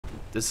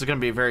This is gonna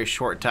be a very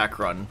short attack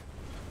run.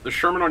 The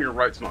Sherman on your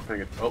right's not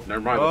paying it. Oh,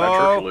 never mind. That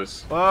Churchill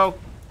is. Whoa!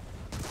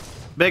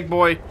 Big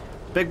boy,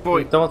 big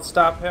boy. Don't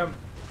stop him.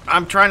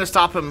 I'm trying to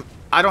stop him.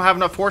 I don't have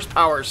enough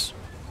horsepowers.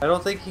 I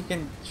don't think he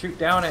can shoot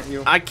down at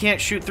you. I can't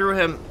shoot through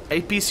him.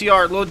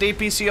 APCR, load the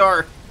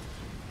APCR.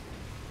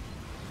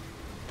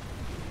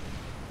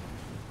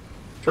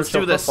 Let's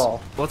do this.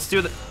 Football. Let's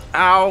do the.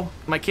 Ow!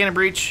 My cannon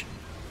breach.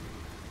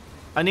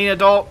 I need an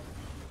adult.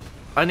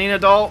 I need an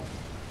adult.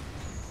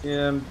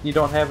 You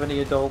don't have any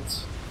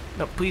adults.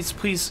 No, please,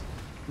 please.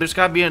 There's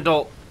gotta be an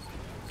adult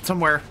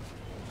somewhere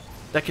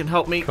that can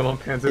help me. Come on,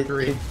 Panzer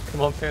III.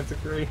 Come on, Panzer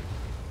III.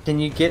 Can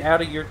you get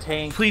out of your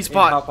tank? Please, and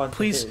hop bot. onto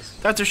Please. his?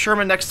 That's a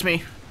Sherman next to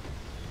me.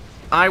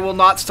 I will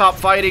not stop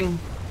fighting.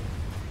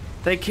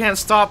 They can't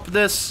stop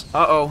this.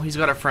 Uh-oh, he's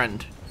got a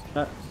friend.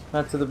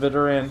 Not to the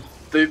bitter end.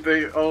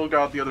 Oh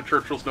god, the other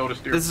Churchills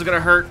noticed you. This is gonna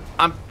hurt.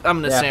 I'm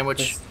in a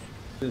sandwich.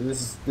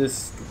 This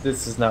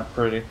is not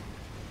pretty.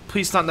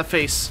 Please not in the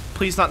face.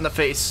 Please not in the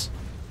face.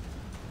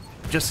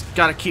 Just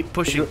gotta keep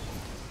pushing.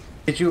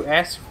 Did you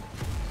ask?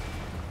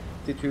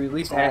 Did you at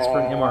least ask for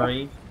an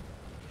MRE?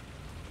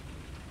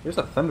 There's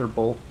a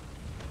Thunderbolt.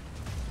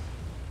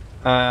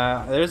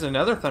 There's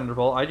another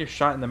Thunderbolt. I just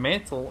shot in the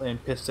mantle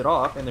and pissed it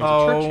off. And there's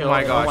a Churchill.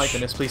 My gosh. Oh my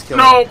goodness! Please kill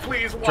No, it.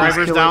 please. Why?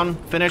 Drivers kill down. it.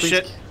 Finish Please.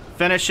 it.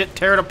 Finish it.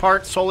 Tear it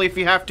apart slowly if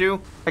you have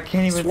to. I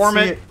can't even Swarm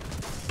see it.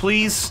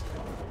 Please.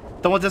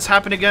 Don't let this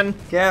happen again.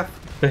 Gaff.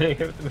 Hitting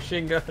him with the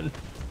machine gun.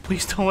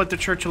 Please don't let the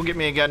Churchill get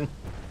me again.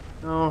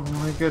 Oh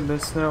my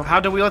goodness, no. How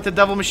do we let the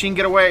devil machine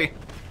get away?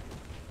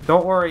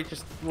 Don't worry,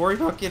 just worry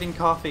about getting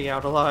coffee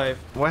out alive.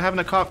 Why having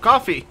a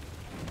coffee?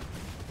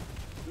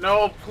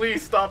 No,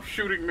 please stop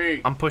shooting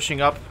me. I'm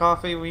pushing up.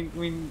 Coffee, we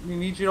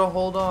need you to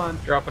hold on.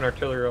 Dropping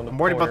artillery on the I'm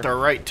worried about their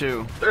right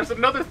too. There's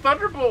another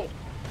Thunderbolt.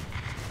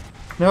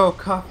 No,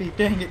 coffee,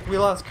 dang it, we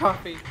lost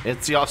coffee.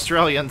 It's the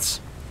Australians.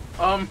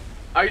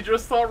 I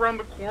just saw around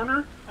the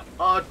corner.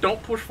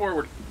 Don't push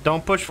forward.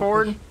 Don't push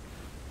forward.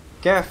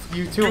 Gaff,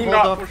 you two Do hold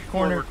not off push the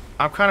corner. forward.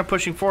 I'm kind of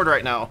pushing forward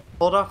right now.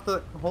 Hold on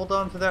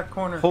to that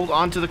corner. Hold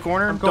on to the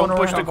corner. I'm going Don't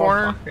push the around.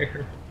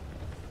 corner.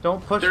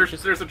 Don't push it.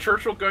 Just, There's a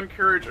Churchill gun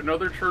carriage,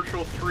 another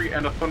Churchill 3,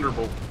 and a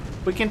Thunderbolt.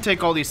 We can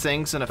take all these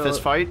things in a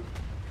fist fight.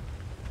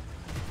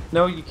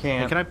 no, you Hey,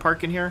 can't. can I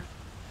park in here?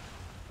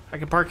 I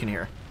can park in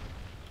here.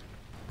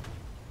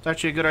 It's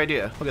actually a good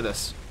idea. Look at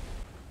this.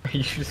 Are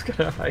you just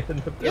gonna hide in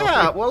the building?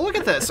 Yeah, well, look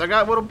at this. I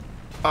got little...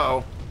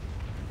 Uh-oh.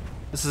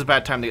 This is a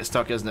bad time to get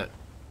stuck, isn't it?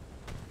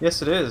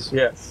 Yes, it is.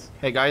 Yes.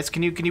 Hey, guys,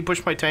 can you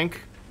push my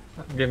tank?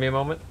 Give me a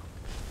moment.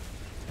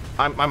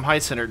 I'm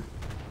high-centered.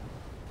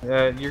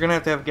 You're gonna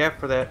have to have Gaff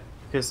for that,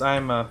 because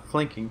I'm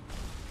flanking.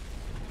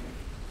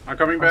 I'm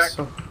coming back.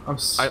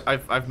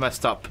 I've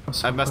messed up.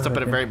 so I've messed up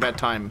at a glad. very bad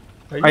time.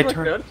 Are you I like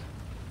turned- good?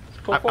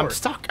 Just pull I'm forward.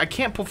 stuck. I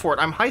can't pull forward.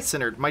 I'm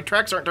high-centered. My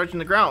tracks aren't touching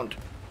the ground.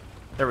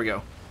 There we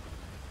go.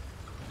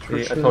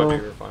 See, I told you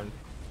you were fine.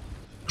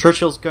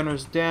 Churchill's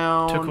gunner's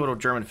down. Took a little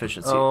German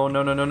efficiency. Oh,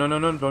 no.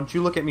 Don't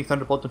you look at me,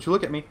 Thunderbolt. Don't you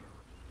look at me.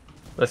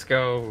 Let's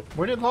go.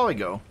 Where did Lolly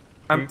go?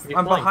 I'm You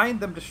I'm flank. behind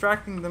them,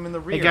 distracting them in the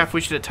rear. Hey, Gaff,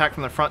 we should attack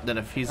from the front then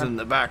if he's in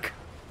the back.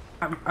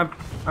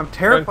 I'm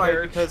terrified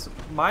carriage. because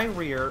my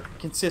rear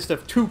consists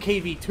of 2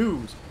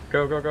 KV2s.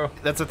 Go, go, go.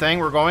 That's the thing.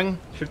 We're going.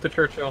 Shoot the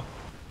Churchill.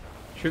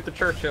 Shoot the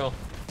Churchill.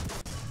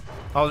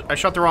 Oh, I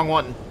shot the wrong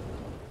one.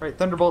 Right,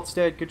 Thunderbolt's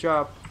dead. Good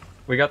job.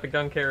 We got the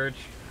gun carriage.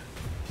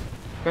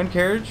 Gun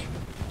carriage.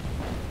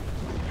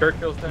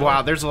 Churchill's down.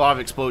 Wow, there's a lot of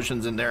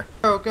explosions in there.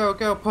 Go, go,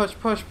 go. Push,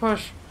 push,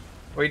 push.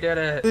 We did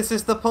it. This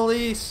is the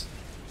police.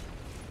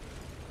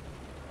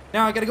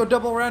 Now I gotta go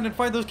double around and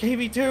find those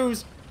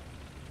KV2s.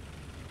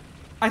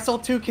 I saw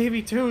 2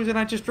 KV2s and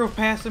I just drove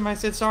past them. I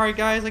said, sorry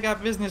guys, I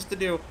got business to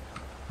do.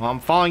 Well, I'm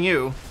following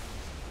you.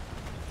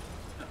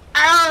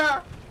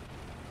 Ah!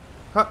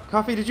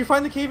 Coffee, did you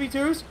find the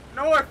KV2s?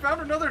 No, I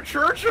found another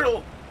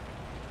Churchill.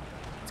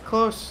 It's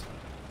close.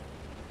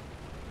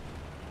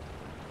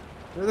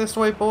 They're this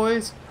way,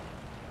 boys.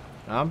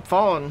 I'm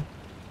following.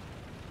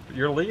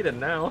 You're leading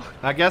now.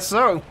 I guess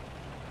so.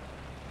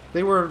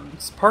 They were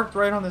parked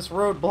right on this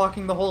road,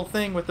 blocking the whole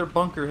thing with their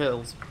bunker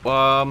hills.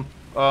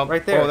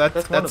 Right there. Oh,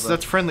 That's one of them.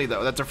 that's friendly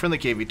though. That's a friendly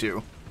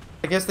KV2.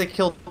 I guess they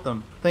killed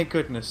them. Thank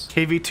goodness.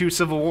 KV2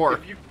 Civil War.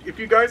 If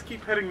you guys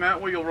keep heading that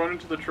way, you'll run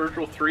into the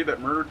Churchill 3 that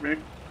murdered me.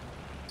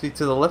 See,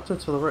 to the left or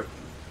to the right?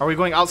 Are we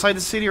going outside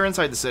the city or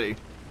inside the city?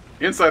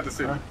 Inside the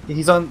city.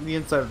 He's on the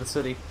inside of the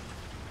city.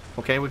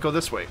 Okay, we go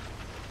this way.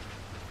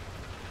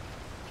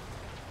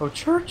 Oh,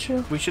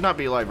 Churchill. We should not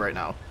be alive right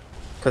now.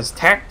 Because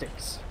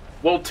tactics.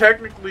 Well,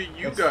 technically,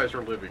 you Yes. guys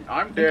are living.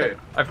 I'm dead.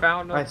 I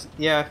found him.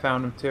 Yeah, I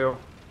found him too.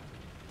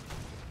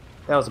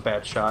 That was a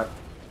bad shot.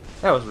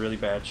 That was a really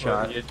bad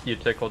Well, shot. you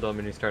tickled him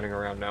and he's turning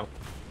around now.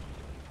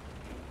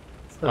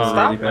 That was a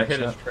really I bad hit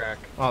his shot. track.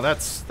 Oh,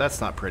 that's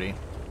not pretty.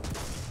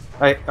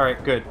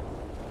 Alright, good.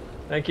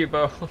 Thank you,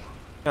 Bo.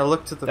 Now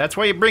look to the... That's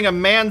why you bring a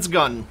man's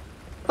gun.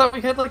 I thought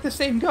we had like the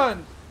same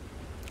gun.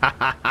 Ha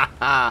ha ha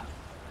ha.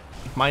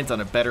 Mine's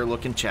on a better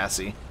looking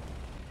chassis.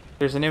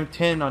 There's an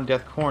M10 on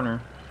Death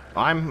Corner.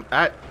 I'm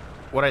at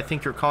what I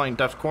think you're calling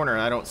Duff Corner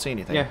and I don't see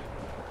anything. Yeah,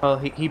 Oh,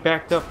 he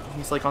backed up.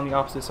 He's like on the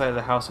opposite side of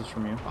the houses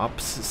from you.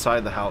 Opposite side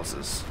of the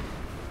houses.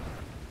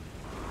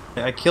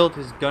 I killed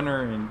his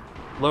gunner and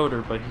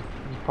loader, but he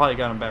probably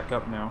got him back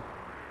up now.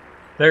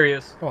 There he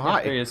is. Oh,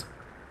 hi. There he is.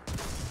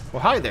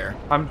 Well, hi there.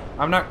 I'm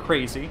not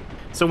crazy.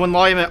 So when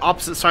Liam at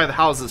opposite side of the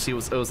houses, it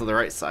was on the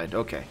right side.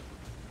 Okay.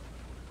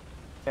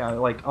 Yeah,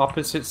 like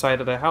opposite side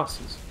of the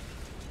houses.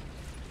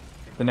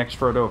 The next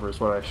road over is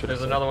what I should have There's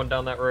said. another one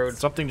down that road.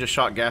 Something just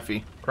shot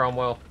Gaffy.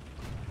 Cromwell.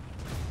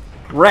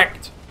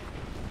 Wrecked!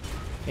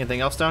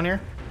 Anything else down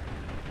here?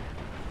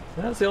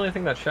 That's the only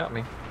thing that shot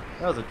me.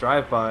 That was a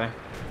drive-by.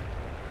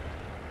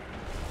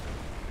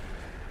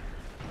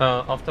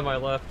 Off to my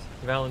left,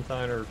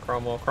 Valentine or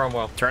Cromwell.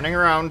 Cromwell. Turning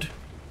around.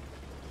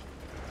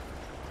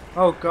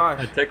 Oh I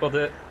gosh. tickled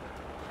it.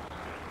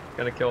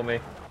 Gonna kill me.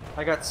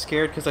 I got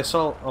scared because I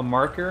saw a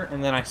marker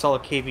and then I saw a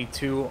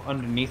KV2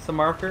 underneath the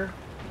marker.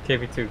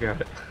 KV2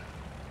 got it.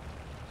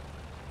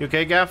 You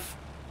okay, Gaff?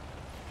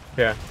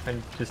 Yeah, I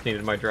just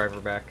needed my driver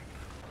back.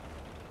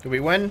 Did we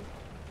win?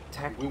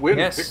 We win.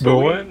 Yes.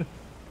 Victory. Win.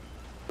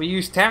 We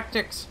used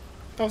tactics.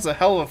 That was a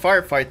hell of a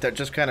firefight that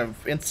just kind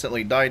of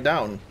instantly died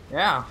down.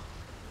 Yeah.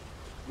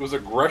 It was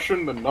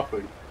aggression to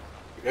nothing.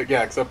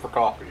 Yeah, except for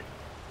coffee.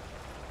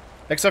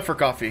 Except for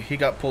Coffee. He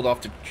got pulled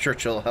off to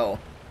Churchill hell.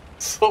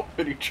 So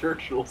many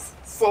Churchills.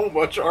 So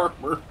much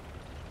armor.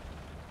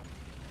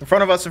 In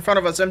front of us,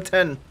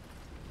 M10.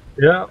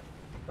 Yeah.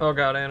 Oh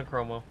god, and a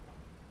Cromwell.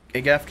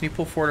 Hey, Gaff, can you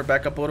pull forward or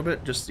back up a little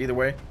bit? Just either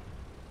way.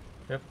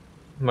 Yep.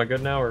 Am I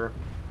good now or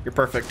You're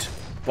perfect.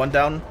 One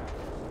down.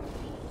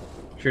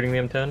 shooting the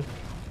M10?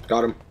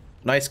 Got him.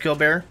 Nice kill,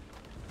 Bear.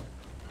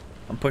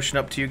 I'm pushing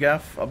up to you,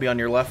 Gaff. I'll be on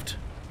your left.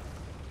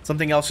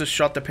 Something else just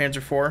shot the Panzer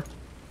IV.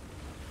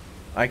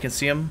 I can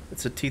see him.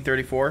 It's a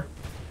T-34.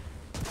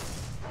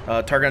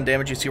 Target on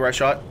damage. You see where I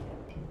shot?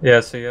 Yeah,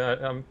 see,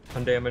 I'm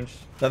undamaged.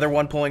 Another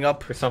one pulling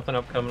up. There's something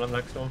up coming up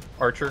next to him.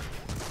 Archer.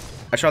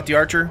 I shot the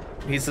Archer.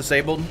 He's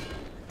disabled.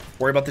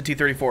 Worry about the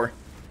T-34.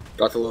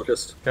 Got the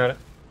Locust. Got it.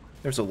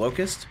 There's a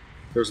Locust.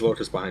 There's a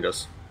Locust behind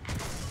us.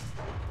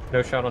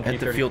 No shot on Hit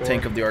T-34. the fuel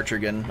tank of the Archer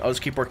again. I'll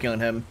just keep working on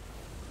him.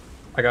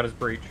 I got his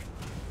breach.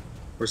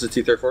 Where's the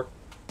T-34?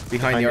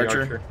 Behind the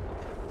Archer.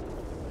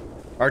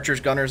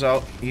 Archer's gunner's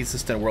out. He's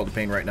just in a world of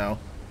pain right now.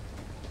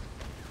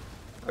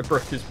 I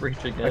broke his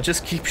breach again. I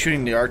just keep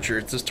shooting the Archer.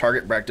 It's just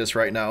target practice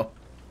right now.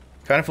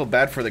 Kind of feel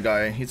bad for the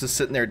guy. He's just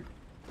sitting there.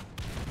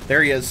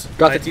 There he is.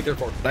 Got nice, the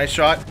T-34. Nice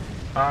shot.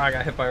 Ah, I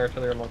got hit by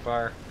artillery. I'm on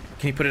fire.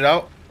 Can you put it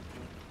out?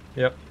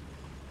 Yep.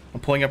 I'm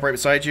pulling up right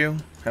beside you.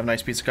 Have a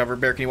nice piece of cover.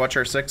 Bear, can you watch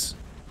R6?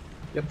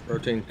 Yep.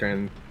 Rotating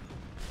can.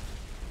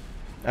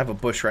 I have a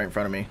bush right in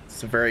front of me.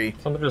 It's a very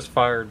Something just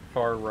fired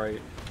far right.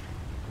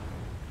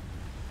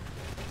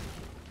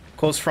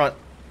 close front.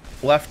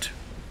 Left.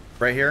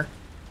 Right here.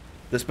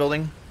 This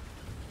building.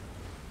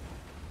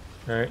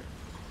 Alright.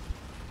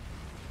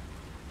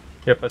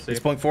 Yep, I see. He's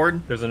pulling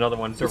forward. There's another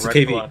one. It's a Direct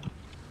KV. left.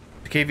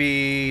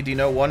 KV, do you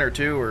know 1 or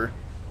 2 or?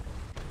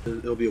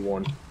 It'll be a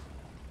 1.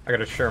 I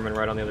got a Sherman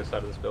right on the other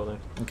side of this building.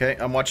 Okay,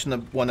 I'm watching the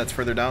one that's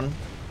further down.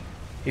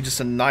 He just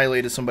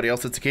annihilated somebody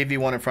else. It's a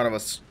KV-1 in front of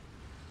us.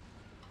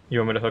 You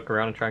want me to hook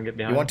around and try and get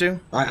behind? You want to?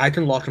 I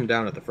can lock him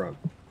down at the front.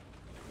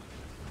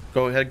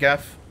 Go ahead,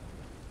 Gaff.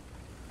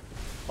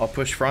 I'll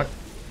push front.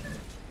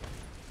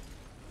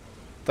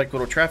 It's like a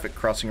little traffic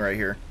crossing right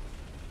here.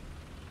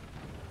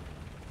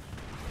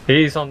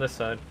 He's on this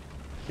side.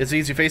 Is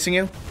Easy facing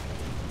you?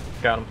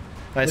 Got him.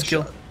 Nice Good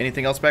kill. shot.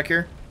 Anything else back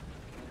here?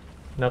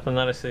 Nothing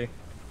that I see.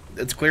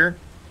 It's clear.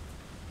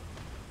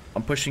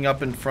 I'm pushing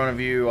up in front of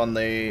you on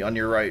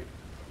your right.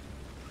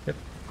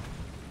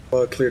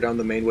 Clear down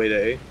the main way to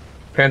A.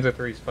 Panzer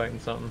III's fighting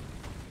something.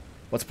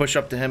 Let's push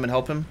up to him and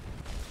help him.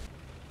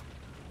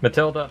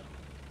 Matilda,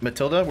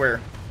 Matilda, where?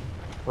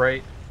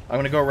 right. I'm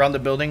gonna go around the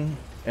building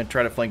and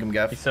try to flank him, He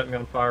Gaff. set me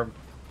on fire.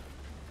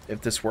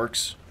 If this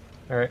works.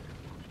 Alright.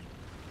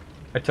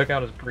 I took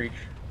out his breach.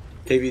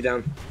 KV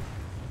down.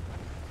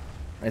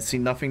 I see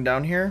nothing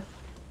down here.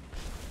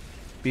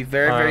 Be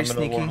very, very I'm in a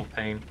sneaky. world of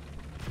pain.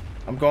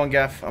 I'm going,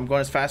 Gaff. I'm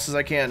going as fast as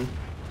I can.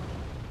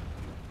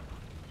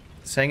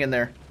 Just hang in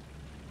there.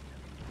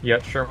 Yeah,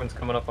 Sherman's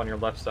coming up on your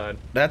left side.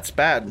 That's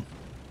bad.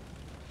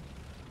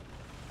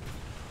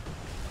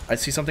 I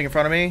see something in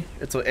front of me.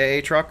 It's an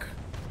AA truck.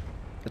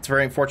 It's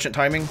very unfortunate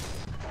timing.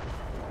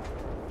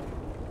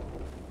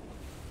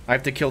 I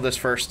have to kill this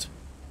first.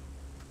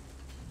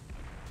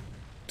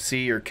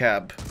 See your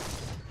cab.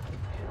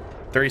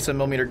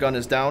 37mm gun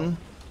is down.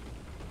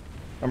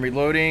 I'm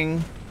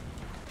reloading.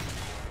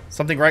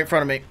 Something right in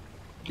front of me.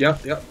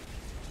 Yep, yep.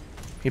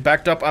 He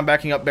backed up. I'm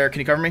backing up, Bear. Can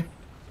you cover me?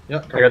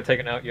 Yep. I got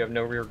taken out. You have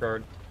no rear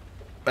guard.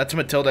 That's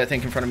Matilda, I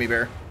think, in front of me,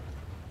 Bear.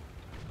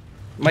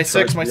 My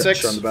six.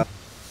 Shot on the back.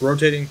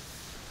 Rotating.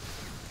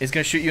 He's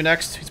gonna shoot you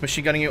next. He's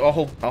machine gunning you.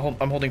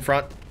 I'm holding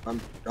front.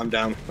 I'm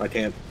down. I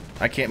can't.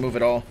 I can't move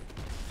at all.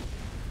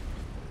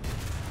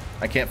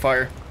 I can't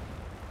fire.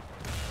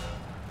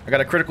 I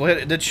got a critical hit.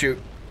 It did shoot.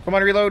 Come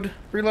on, reload.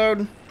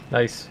 Reload.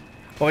 Nice.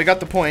 Well, we got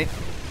the point.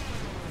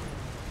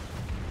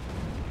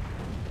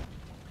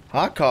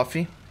 Hot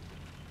coffee.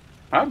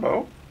 Hi,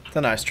 Bo. It's a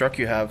nice truck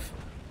you have.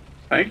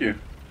 Thank you.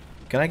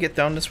 Can I get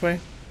down this way?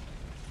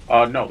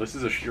 No, this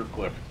is a sheer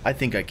cliff. I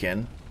think I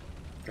can.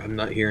 I'm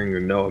not hearing a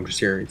no, I'm just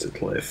hearing it's a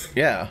cliff.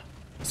 Yeah.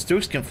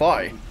 StuGs can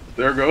fly.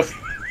 There goes.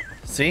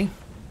 See?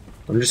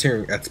 I'm just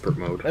hearing expert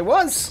mode. It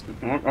was!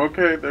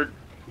 Okay, there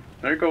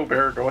you go,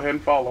 Bear. Go ahead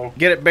and follow.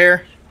 Get it,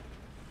 Bear.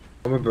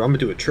 I'm gonna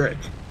do a trick.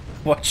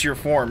 Watch your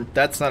form.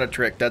 That's not a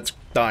trick. That's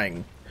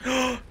dying.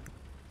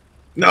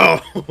 No!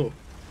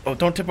 Oh,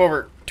 don't tip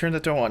over. Turn the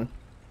tow on.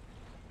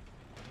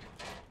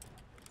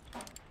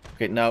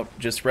 Okay, now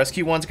just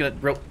rescue one's gonna...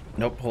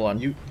 Nope, hold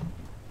on.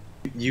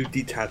 You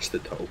detach the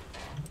toe.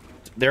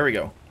 There we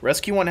go.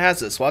 Rescue one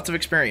has this. Lots of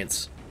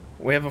experience.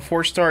 We have a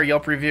 4-star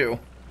Yelp review.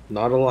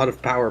 Not a lot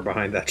of power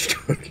behind that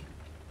StuG.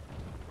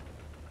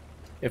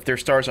 If there's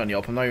stars on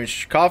Yelp, I'm not even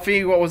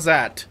Coffee, what was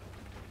that?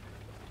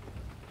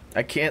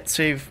 I can't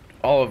save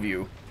all of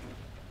you.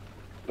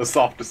 A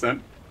soft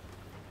descent.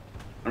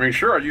 I mean,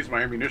 sure, I used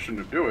my ammunition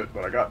to do it,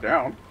 but I got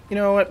down. You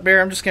know what,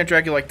 Bear? I'm just gonna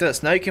drag you like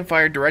this. Now you can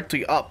fire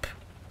directly up.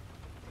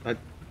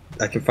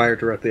 I can fire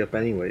directly up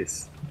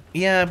anyways.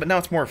 Yeah, but now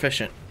it's more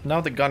efficient.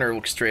 Now the gunner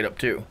looks straight up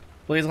too.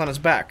 Lays on his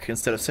back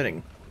instead of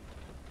sitting.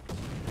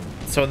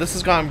 So this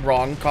has gone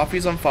wrong.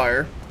 Coffee's on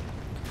fire.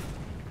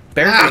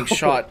 Bear's getting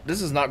shot.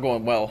 This is not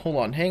going well. Hold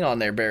on. Hang on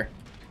there, Bear.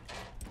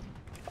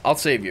 I'll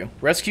save you.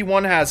 Rescue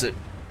one has it.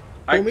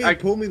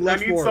 Pull me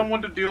left I need more.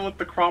 someone to deal with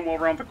the Cromwell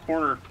around the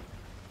corner.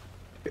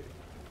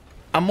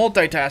 I'm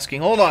multitasking.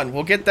 Hold on.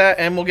 We'll get that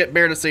and we'll get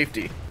Bear to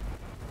safety.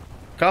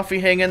 Coffee,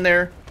 hang in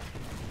there.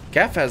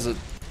 Gaff has a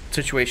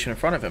situation in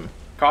front of him.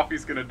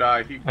 Coffee's gonna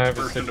die. He I have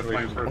a burst into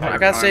situation. flames for a Hold on, I second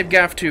gotta time. save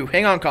Gaff too.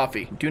 Hang on,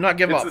 Coffee. Do not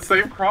give It's up. the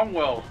same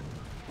Cromwell.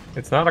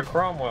 It's not a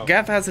Cromwell.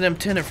 Gaff has an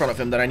M10 in front of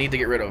him that I need to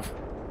get rid of.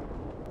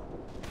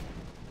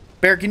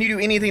 Bear, can you do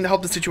anything to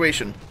help the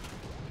situation?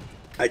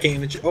 I can't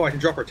even. Oh, I can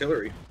drop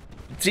artillery.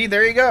 See,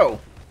 there you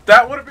go.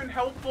 That would have been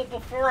helpful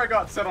before I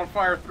got set on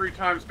fire 3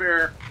 times,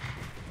 Bear.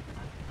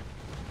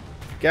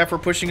 Gaff, we're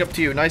pushing up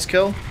to you. Nice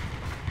kill.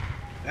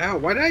 Ow!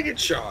 Why did I get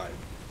shot?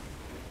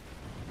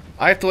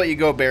 I have to let you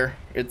go, Bear.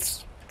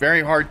 It's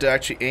very hard to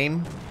actually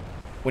aim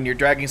when you're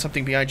dragging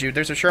something behind you.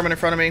 There's a Sherman in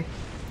front of me.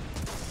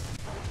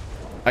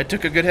 I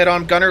took a good hit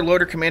on gunner,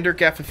 loader, commander.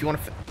 Gaff, if you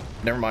want to...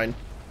 Never mind.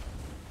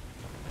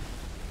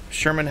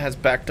 Sherman has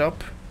backed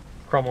up.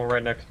 Cromwell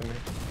right next to me.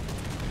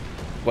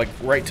 Like,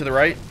 right to the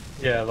right.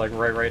 Yeah, like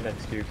right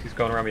next to you. He's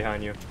going around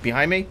behind you.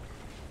 Behind me.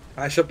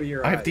 I should be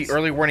your eyes. I have the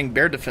early warning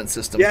bear defense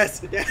system.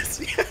 Yes, yes,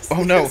 yes.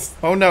 Oh no! Yes.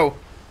 Oh no!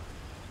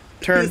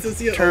 Turn! Yes,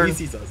 yes, yes. Oh, Turn! he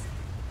sees us.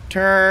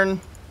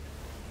 Turn!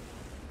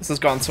 This has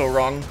gone so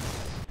wrong.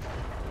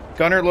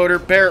 Gunner, loader,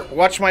 bear,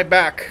 watch my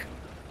back.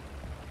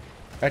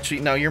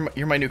 Actually, no,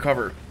 you're my new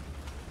cover.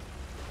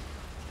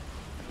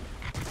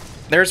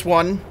 There's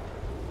one.